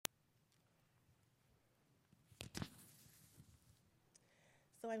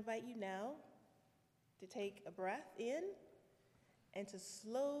I invite you now to take a breath in and to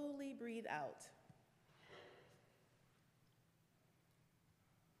slowly breathe out.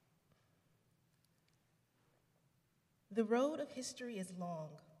 The road of history is long,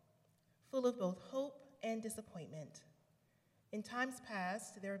 full of both hope and disappointment. In times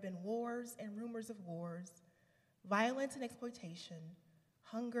past, there have been wars and rumors of wars, violence and exploitation,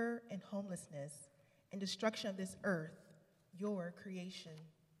 hunger and homelessness, and destruction of this earth, your creation.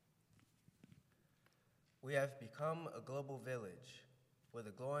 We have become a global village with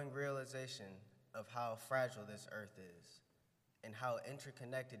a glowing realization of how fragile this earth is and how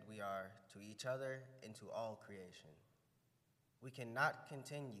interconnected we are to each other and to all creation. We cannot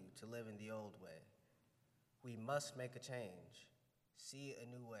continue to live in the old way. We must make a change, see a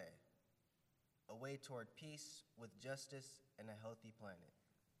new way toward peace with justice and a healthy planet.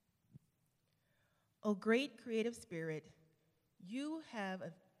 O great creative spirit, you have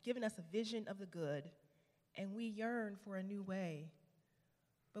given us a vision of the good, and we yearn for a new way.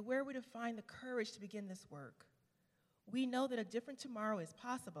 But where are we to find the courage to begin this work? We know that a different tomorrow is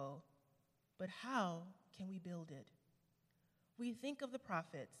possible, but how can we build it? We think of the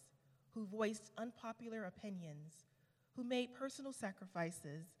prophets who voiced unpopular opinions, who made personal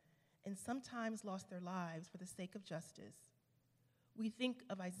sacrifices, and sometimes lost their lives for the sake of justice. We think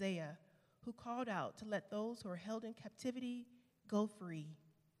of Isaiah, who called out to let those who are held in captivity go free,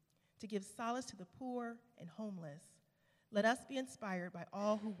 to give solace to the poor and homeless. Let us be inspired by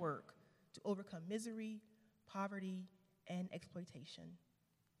all who work to overcome misery, poverty, and exploitation.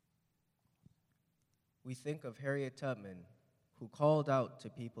 We think of Harriet Tubman, who called out to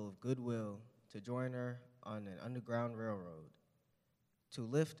people of goodwill to join her on an underground railroad, to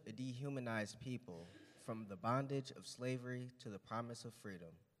lift a dehumanized people from the bondage of slavery to the promise of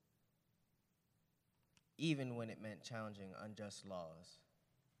freedom, even when it meant challenging unjust laws.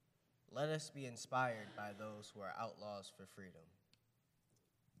 Let us be inspired by those who are outlaws for freedom.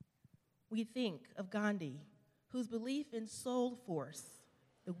 We think of Gandhi, whose belief in soul force,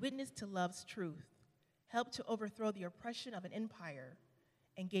 the witness to love's truth, helped to overthrow the oppression of an empire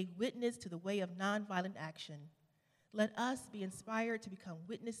and gave witness to the way of nonviolent action. Let us be inspired to become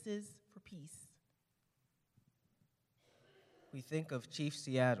witnesses for peace. We think of Chief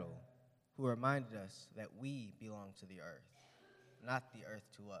Seattle, who reminded us that we belong to the earth, not the earth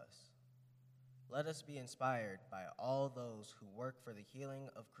to us. Let us be inspired by all those who work for the healing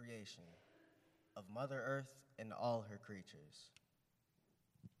of creation, of Mother Earth and all her creatures.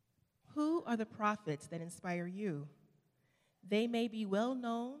 Who are the prophets that inspire you? They may be well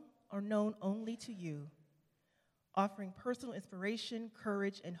known or known only to you, offering personal inspiration,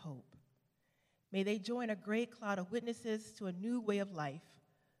 courage, and hope. May they join a great cloud of witnesses to a new way of life,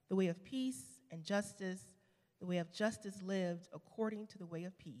 the way of peace and justice, the way of justice lived according to the way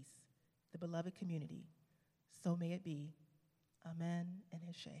of peace, the beloved community. So may it be. Amen and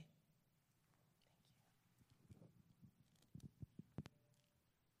Ashe.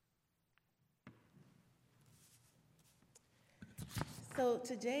 So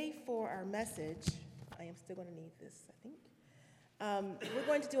today for our message, I am still going to need this, I think. We're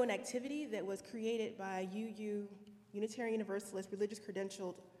going to do an activity that was created by UU, Unitarian Universalist Religious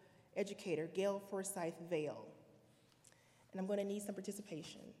Credentialed Educator, Gail Forsyth Vale. And I'm going to need some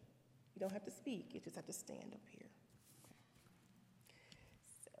participation. You don't have to speak, you just have to stand up here.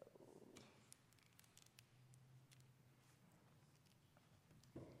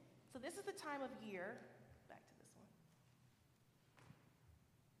 So this is the time of year.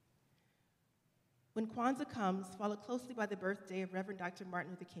 When Kwanzaa comes, followed closely by the birthday of Reverend Dr.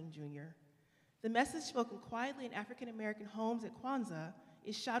 Martin Luther King Jr., the message spoken quietly in African-American homes at Kwanzaa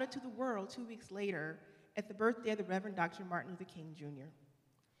is shouted to the world 2 weeks later at the birthday of the Reverend Dr. Martin Luther King Jr.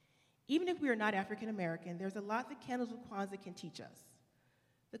 Even if we are not African-American, there's a lot that candles of Kwanzaa can teach us.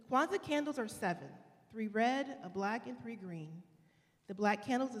 The Kwanzaa candles are 7, 3 red, a black, and 3 green. The black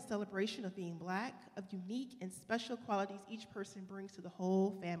candle is a celebration of being black, of unique and special qualities each person brings to the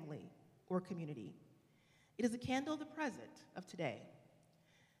whole family or community. It is a candle of the present, of today.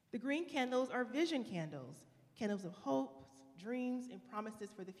 The green candles are vision candles, candles of hopes, dreams, and promises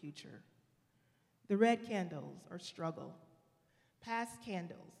for the future. The red candles are struggle. Past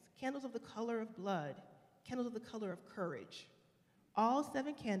candles, candles of the color of blood, candles of the color of courage. All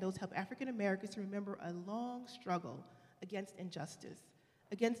 7 candles help African Americans to remember a long struggle against injustice,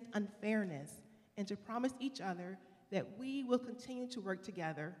 against unfairness, and to promise each other that we will continue to work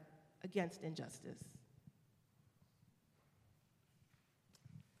together against injustice.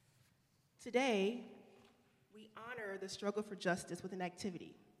 Today, we honor the struggle for justice with an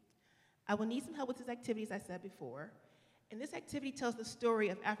activity. I will need some help with this activity, as I said before, And this activity tells the story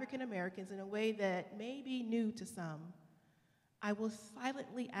of African Americans in a way that may be new to some. I will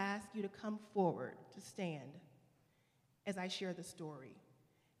silently ask you to come forward, to stand, as I share the story.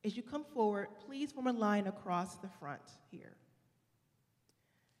 As you come forward, please form a line across the front here.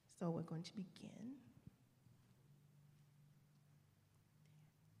 So we're going to begin.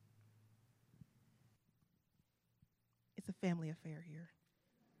 It's a family affair here.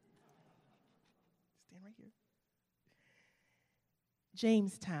 Stand right here.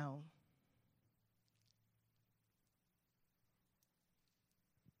 Jamestown.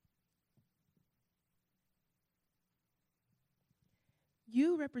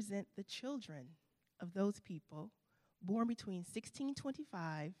 You represent the children of those people born between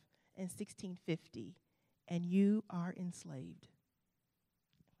 1625 and 1650, and you are enslaved.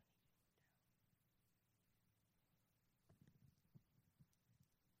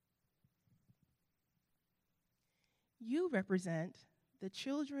 You represent the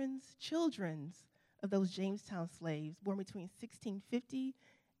children's of those Jamestown slaves born between 1650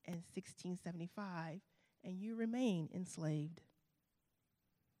 and 1675, and you remain enslaved.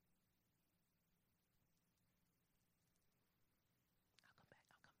 I'll come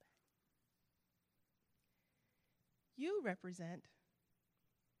back. You represent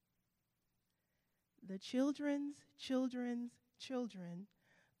the children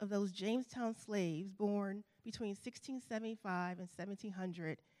of those Jamestown slaves born between 1675 and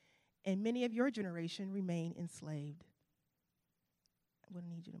 1700, and many of your generation remain enslaved. I'm going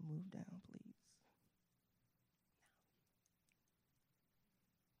to need you to move down, please.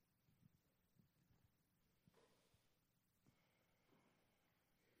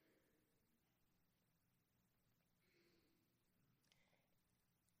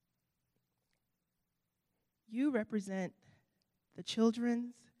 You represent the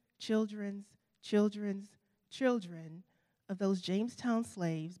children of those Jamestown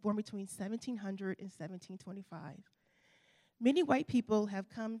slaves born between 1700 and 1725. Many white people have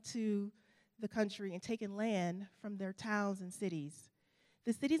come to the country and taken land from their towns and cities.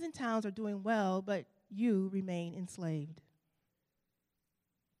 The cities and towns are doing well, but you remain enslaved.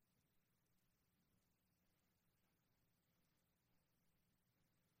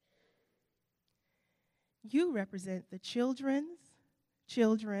 You represent the children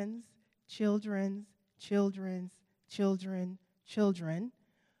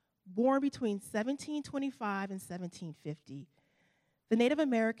born between 1725 and 1750. The Native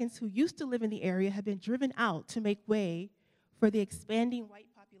Americans who used to live in the area have been driven out to make way for the expanding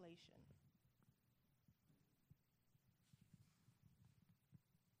white population.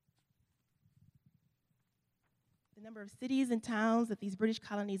 The number of cities and towns that these British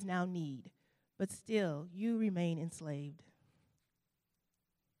colonies now need, but still, you remain enslaved.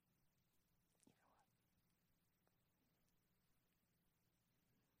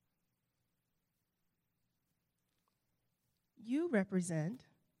 You represent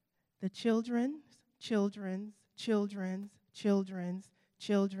the children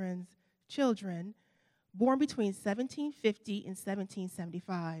born between 1750 and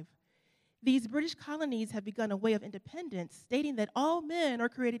 1775. These British colonies have begun a way of independence, stating that all men are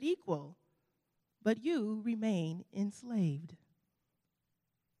created equal, but you remain enslaved.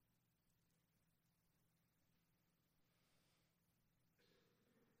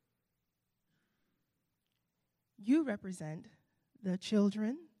 You represent the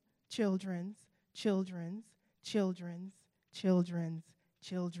children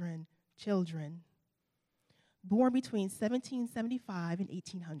born between 1775 and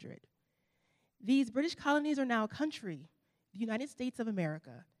 1800. These British colonies are now a country, the United States of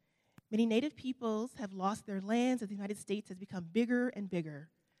America. Many native peoples have lost their lands as the United States has become bigger and bigger.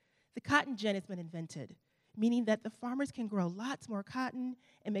 The cotton gin has been invented, meaning that the farmers can grow lots more cotton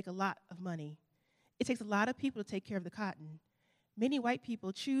and make a lot of money. It takes a lot of people to take care of the cotton. Many white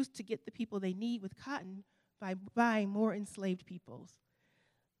people choose to get the people they need with cotton by buying more enslaved peoples.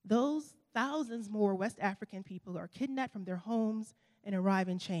 Those thousands more West African people are kidnapped from their homes and arrive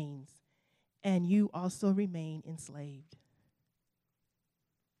in chains, and you also remain enslaved.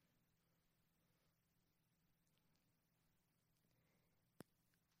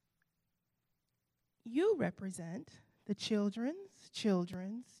 You represent the children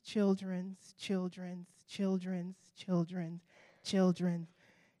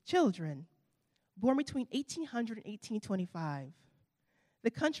born between 1800 and 1825.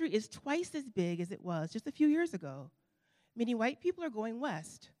 The country is twice as big as it was just a few years ago. Many white people are going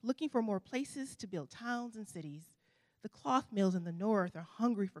west, looking for more places to build towns and cities. The cloth mills in the north are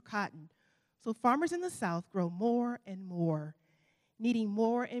hungry for cotton, so farmers in the south grow more and more, needing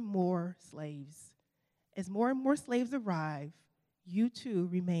more and more slaves. As more and more slaves arrive, you too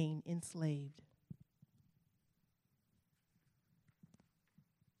remain enslaved.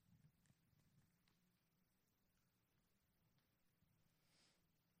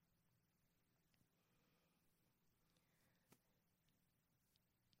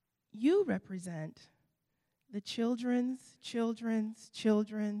 You represent the children's, children's,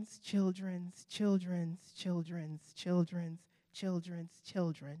 children's, children's, children's, children's, children's, children's,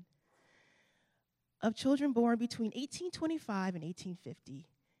 children of children born between 1825 and 1850.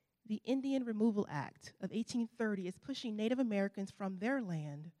 The Indian Removal Act of 1830 is pushing Native Americans from their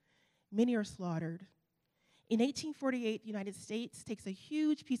land. Many are slaughtered. In 1848, the United States takes a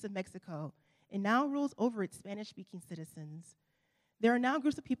huge piece of Mexico and now rules over its Spanish-speaking citizens. There are now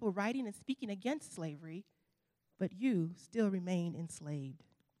groups of people writing and speaking against slavery, but you still remain enslaved.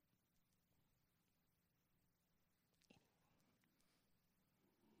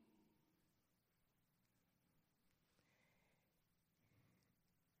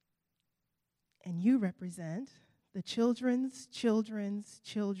 And you represent the children's, children's,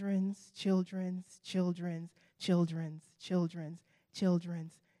 children's, children's, children's, children's,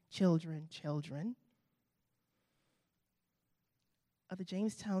 children's, children's, children of the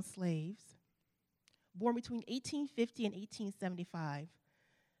Jamestown slaves born between 1850 and 1875.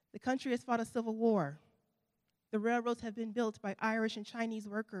 The country has fought a civil war. The railroads have been built by Irish and Chinese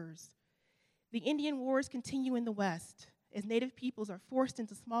workers. The Indian wars continue in the West as Native peoples are forced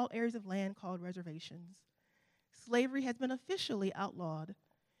into small areas of land called reservations. Slavery has been officially outlawed.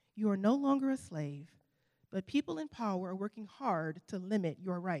 You are no longer a slave, but people in power are working hard to limit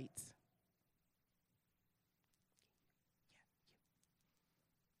your rights.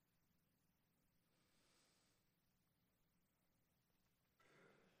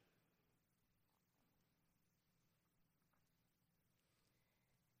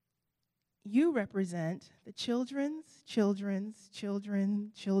 You represent the children's, children's,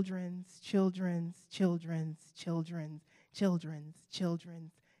 children, children's, children's, children's, children's,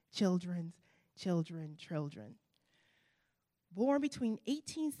 children's, children's, children's, children. Born between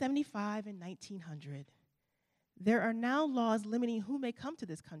 1875 and 1900. There are now laws limiting who may come to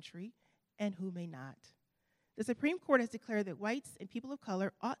this country and who may not. The Supreme Court has declared that whites and people of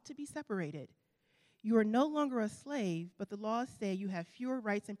color ought to be separated. You are no longer a slave, but the laws say you have fewer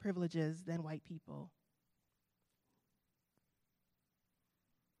rights and privileges than white people.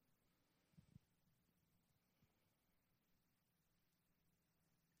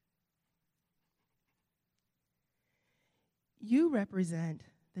 You represent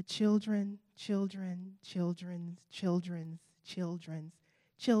the children, children, children's, children's, children's,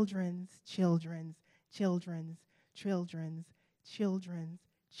 children's, children's, children's, children's, children's,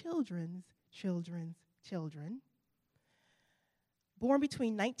 children's, children's children, born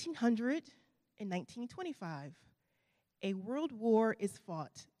between 1900 and 1925. A world war is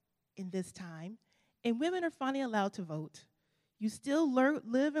fought in this time, and women are finally allowed to vote. You still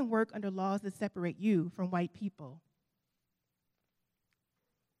live and work under laws that separate you from white people.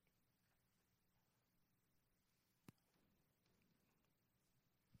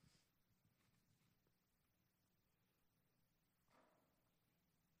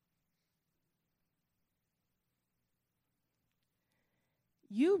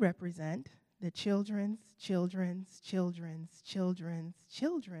 You represent the children's, children's, children's, children's,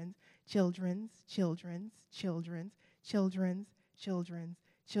 children's, children's, children's, children's, children's, children's,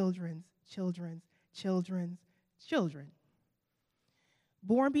 children's, children's, children's, children.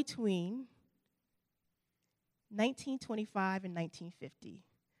 Born between 1925 and 1950.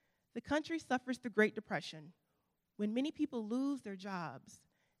 The country suffers the Great Depression, when many people lose their jobs,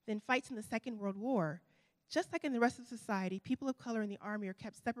 then fights in the Second World War. Just like in the rest of society, people of color in the army are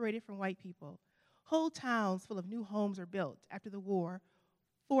kept separated from white people. Whole towns full of new homes are built after the war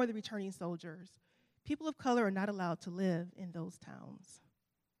for the returning soldiers. People of color are not allowed to live in those towns.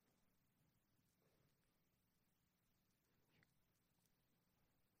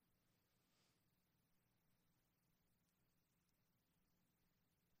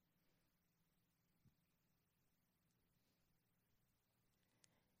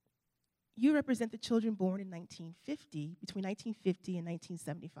 You represent the children born in 1950, between 1950 and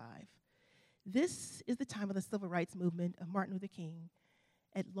 1975. This is the time of the civil rights movement of Martin Luther King.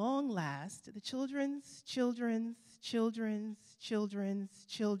 At long last, the children's, children's, children's, children's,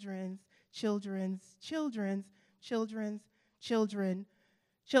 children's, children's, children's, children's,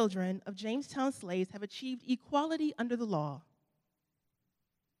 children of Jamestown slaves have achieved equality under the law.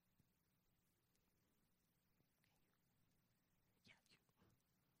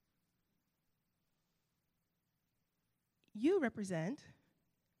 You represent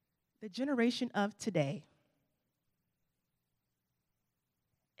the generation of today.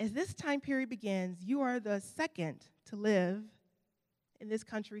 As this time period begins, you are the second to live in this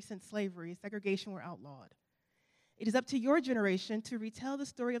country since slavery, segregation were outlawed. It is up to your generation to retell the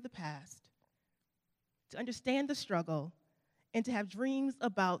story of the past, to understand the struggle, and to have dreams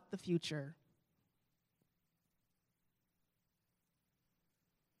about the future.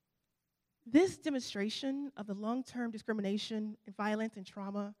 This demonstration of the long-term discrimination, and violence, and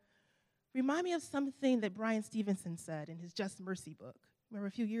trauma remind me of something that Brian Stevenson said in his Just Mercy book. Remember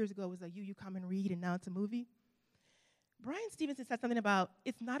a few years ago it was a You Common Read, and now it's a movie? Brian Stevenson said something about,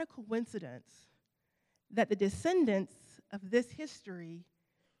 it's not a coincidence that the descendants of this history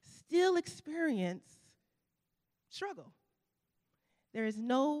still experience struggle. There is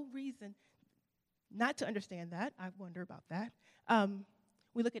no reason not to understand that. I wonder about that.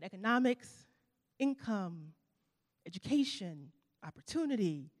 We look at economics, income, education,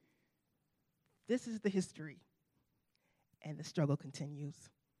 opportunity. This is the history, and the struggle continues.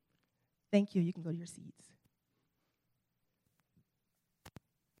 Thank you. You can go to your seats.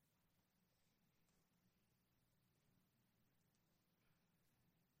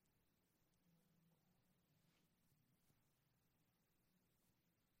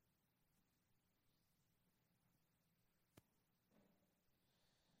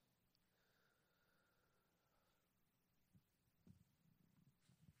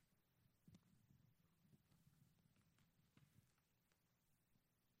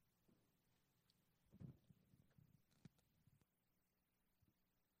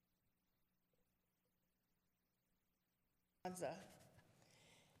 Kwanzaa.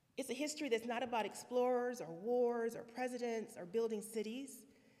 It's a history that's not about explorers or wars or presidents or building cities.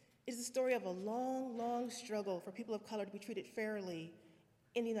 It is a story of a long, long struggle for people of color to be treated fairly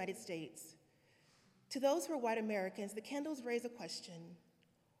in the United States. To those who are white Americans, the candles raise a question.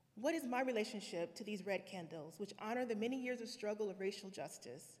 What is my relationship to these red candles, which honor the many years of struggle of racial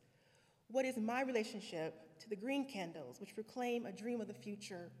justice? What is my relationship to the green candles, which proclaim a dream of the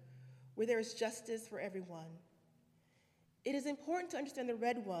future where there is justice for everyone? It is important to understand the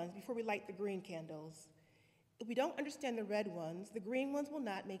red ones before we light the green candles. If we don't understand the red ones, the green ones will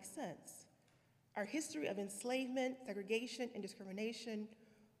not make sense. Our history of enslavement, segregation, and discrimination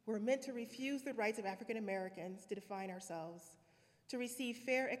were meant to refuse the rights of African Americans to define ourselves, to receive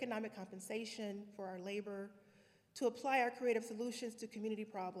fair economic compensation for our labor, to apply our creative solutions to community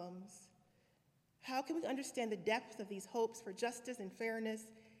problems. How can we understand the depth of these hopes for justice and fairness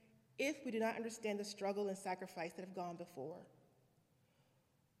if we do not understand the struggle and sacrifice that have gone before?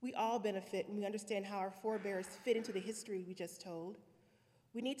 We all benefit when we understand how our forebears fit into the history we just told.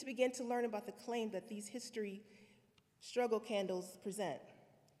 We need to begin to learn about the claim that these history struggle candles present.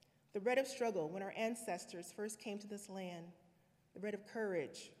 The red of struggle when our ancestors first came to this land, the red of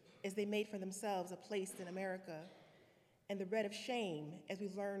courage as they made for themselves a place in America, and the red of shame as we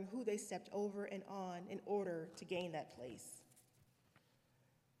learn who they stepped over and on in order to gain that place.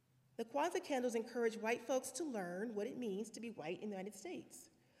 The Kwanzaa candles encourage white folks to learn what it means to be white in the United States.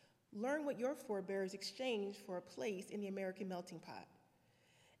 Learn what your forebears exchanged for a place in the American melting pot.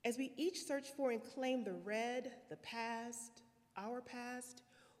 As we each search for and claim the red, the past, our past,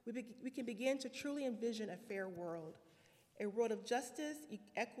 we can begin to truly envision a fair world, a world of justice,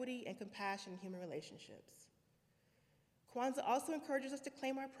 equity, and compassion in human relationships. Kwanzaa also encourages us to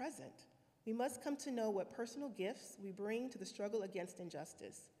claim our present. We must come to know what personal gifts we bring to the struggle against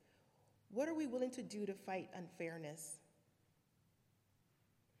injustice. What are we willing to do to fight unfairness?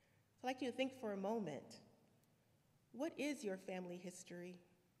 I'd like you to think for a moment. What is your family history?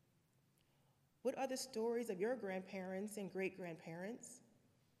 What are the stories of your grandparents and great-grandparents?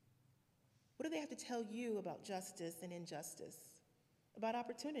 What do they have to tell you about justice and injustice, about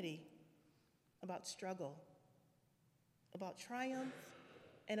opportunity, about struggle, about triumph,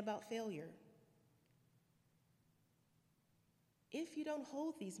 and about failure? If you don't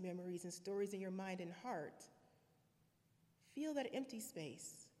hold these memories and stories in your mind and heart, feel that empty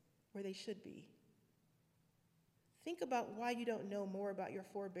space where they should be. Think about why you don't know more about your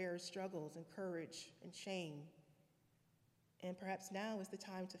forebears' struggles and courage and shame. And perhaps now is the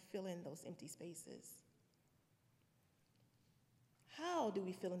time to fill in those empty spaces. How do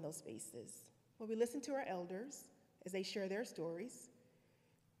we fill in those spaces? Well, we listen to our elders as they share their stories.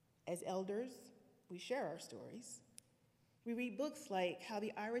 As elders, we share our stories. We read books like How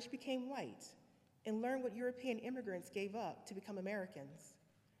the Irish Became White and learn what European immigrants gave up to become Americans.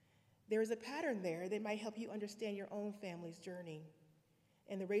 There is a pattern there that might help you understand your own family's journey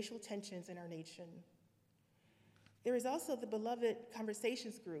and the racial tensions in our nation. There is also the beloved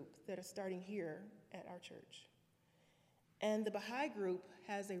conversations group that are starting here at our church. And the Baha'i group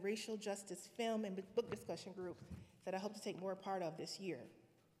has a racial justice film and book discussion group that I hope to take more part of this year.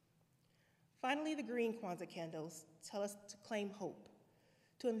 Finally, the green Kwanzaa candles tell us to claim hope,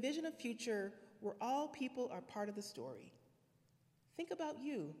 to envision a future where all people are part of the story. Think about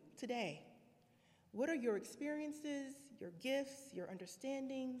you today. What are your experiences, your gifts, your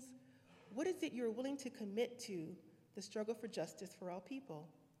understandings? What is it you're willing to commit to the struggle for justice for all people?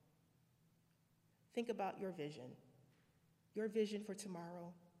 Think about your vision for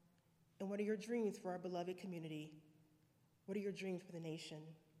tomorrow, and what are your dreams for our beloved community? What are your dreams for the nation?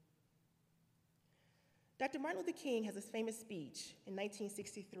 Dr. Martin Luther King has this famous speech in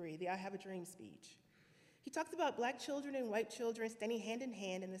 1963, the I Have a Dream speech. He talks about Black children and white children standing hand in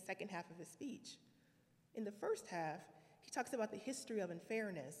hand in the second half of his speech. In the first half, he talks about the history of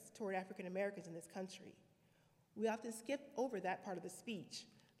unfairness toward African Americans in this country. We often skip over that part of the speech,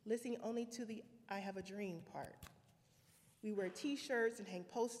 listening only to the I Have a Dream part. We wear t-shirts and hang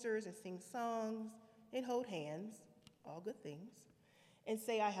posters and sing songs and hold hands, all good things, and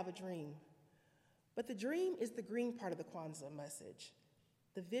say, I have a dream. But the dream is the green part of the Kwanzaa message,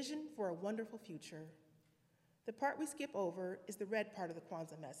 the vision for a wonderful future. The part we skip over is the red part of the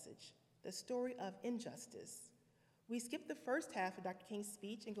Kwanzaa message, the story of injustice. We skip the first half of Dr. King's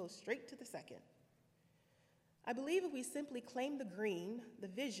speech and go straight to the second. I believe if we simply claim the green, the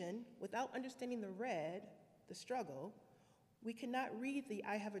vision, without understanding the red, the struggle, we cannot read the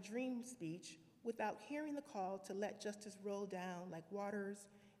I Have a Dream speech without hearing the call to let justice roll down like waters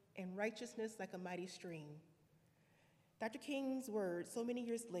and righteousness like a mighty stream. Dr. King's words, so many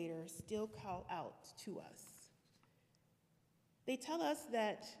years later, still call out to us. They tell us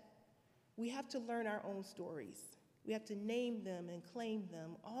that we have to learn our own stories. We have to name them and claim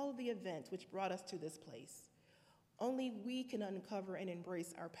them, all of the events which brought us to this place. Only we can uncover and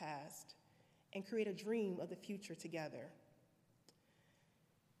embrace our past and create a dream of the future together.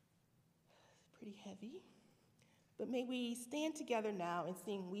 It's pretty heavy. But may we stand together now and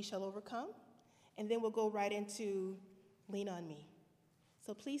sing We Shall Overcome, and then we'll go right into Lean on Me.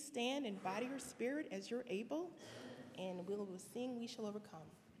 So please stand and body your spirit as you're able, and we will sing We Shall Overcome.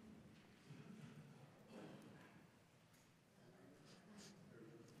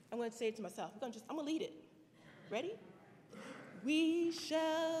 I'm going to say it to myself. I'm going to lead it. Ready? We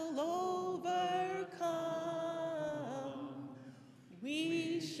shall overcome.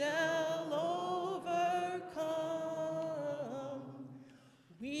 We shall overcome.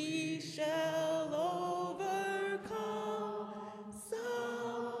 We shall overcome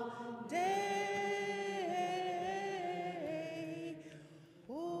someday.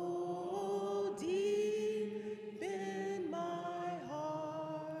 Oh, deep in my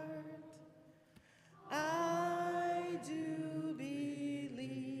heart, I do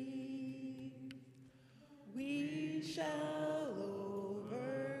believe we shall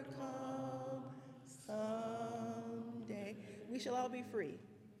overcome someday. We shall all be free.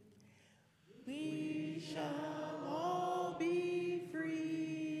 We shall all be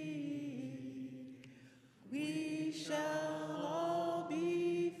free. We shall all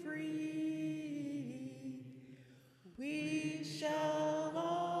be free. We shall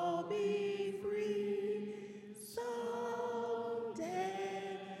all be free someday.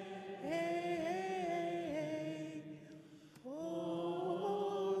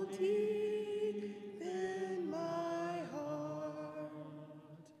 Oh, deep in my heart,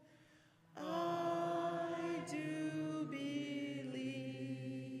 I do believe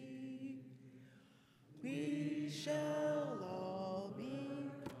we shall all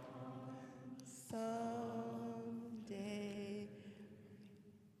be someday.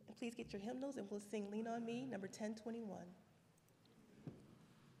 And please get your hymnals and we'll sing Lean on Me, number 1021.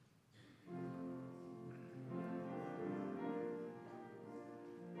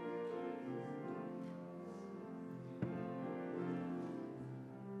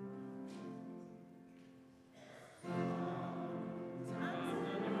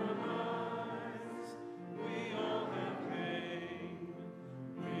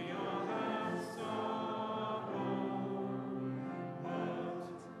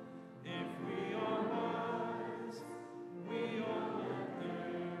 If we are wise,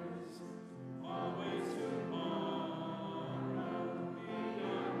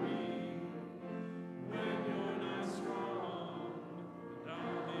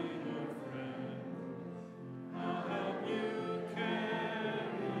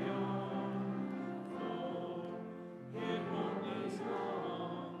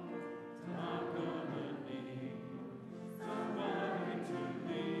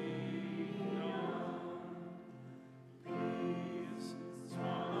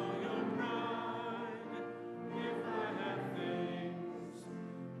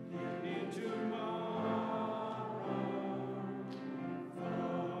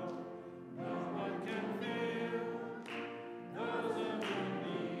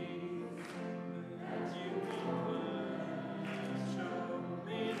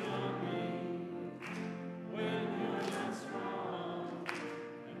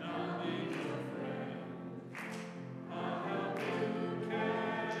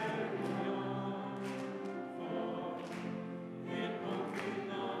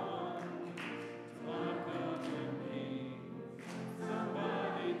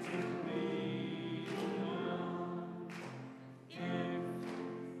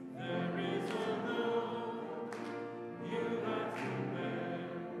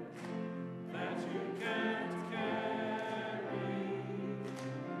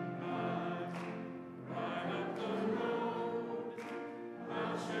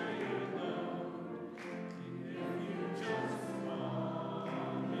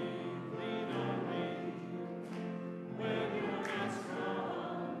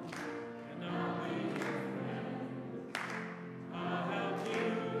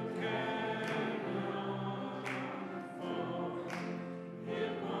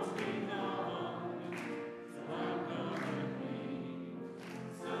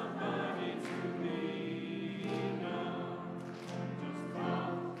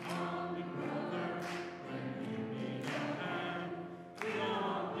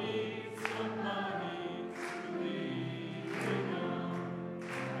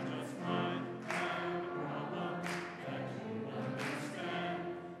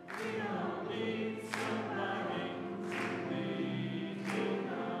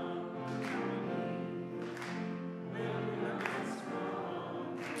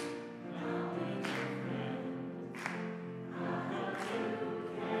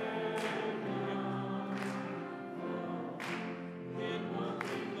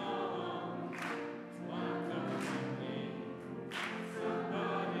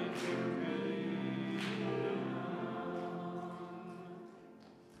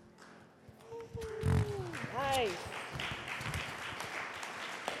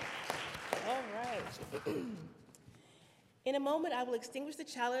 In a moment, I will extinguish the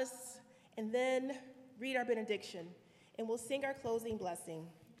chalice and then read our benediction, and we'll sing our closing blessing.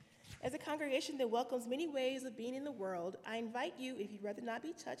 As a congregation that welcomes many ways of being in the world, I invite you, if you'd rather not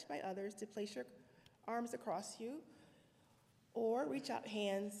be touched by others, to place your arms across you or reach out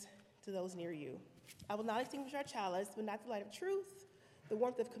hands to those near you. I will not extinguish our chalice, but not the light of truth, the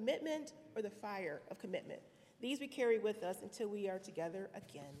warmth of commitment, or the fire of commitment. These we carry with us until we are together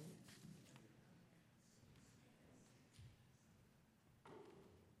again.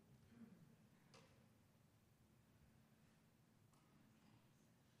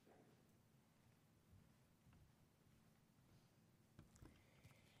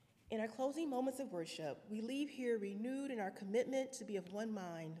 In our closing moments of worship, we leave here renewed in our commitment to be of one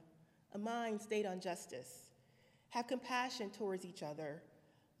mind, a mind stayed on justice. Have compassion towards each other,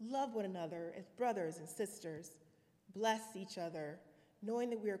 love one another as brothers and sisters, bless each other, knowing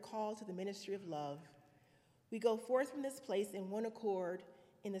that we are called to the ministry of love. We go forth from this place in one accord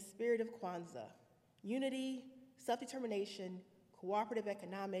in the spirit of Kwanzaa, unity, self-determination, cooperative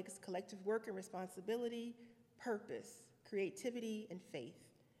economics, collective work and responsibility, purpose, creativity, and faith.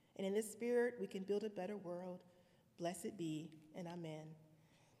 And in this spirit, we can build a better world. Blessed be, and amen.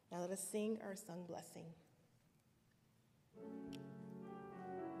 Now let us sing our sung blessing.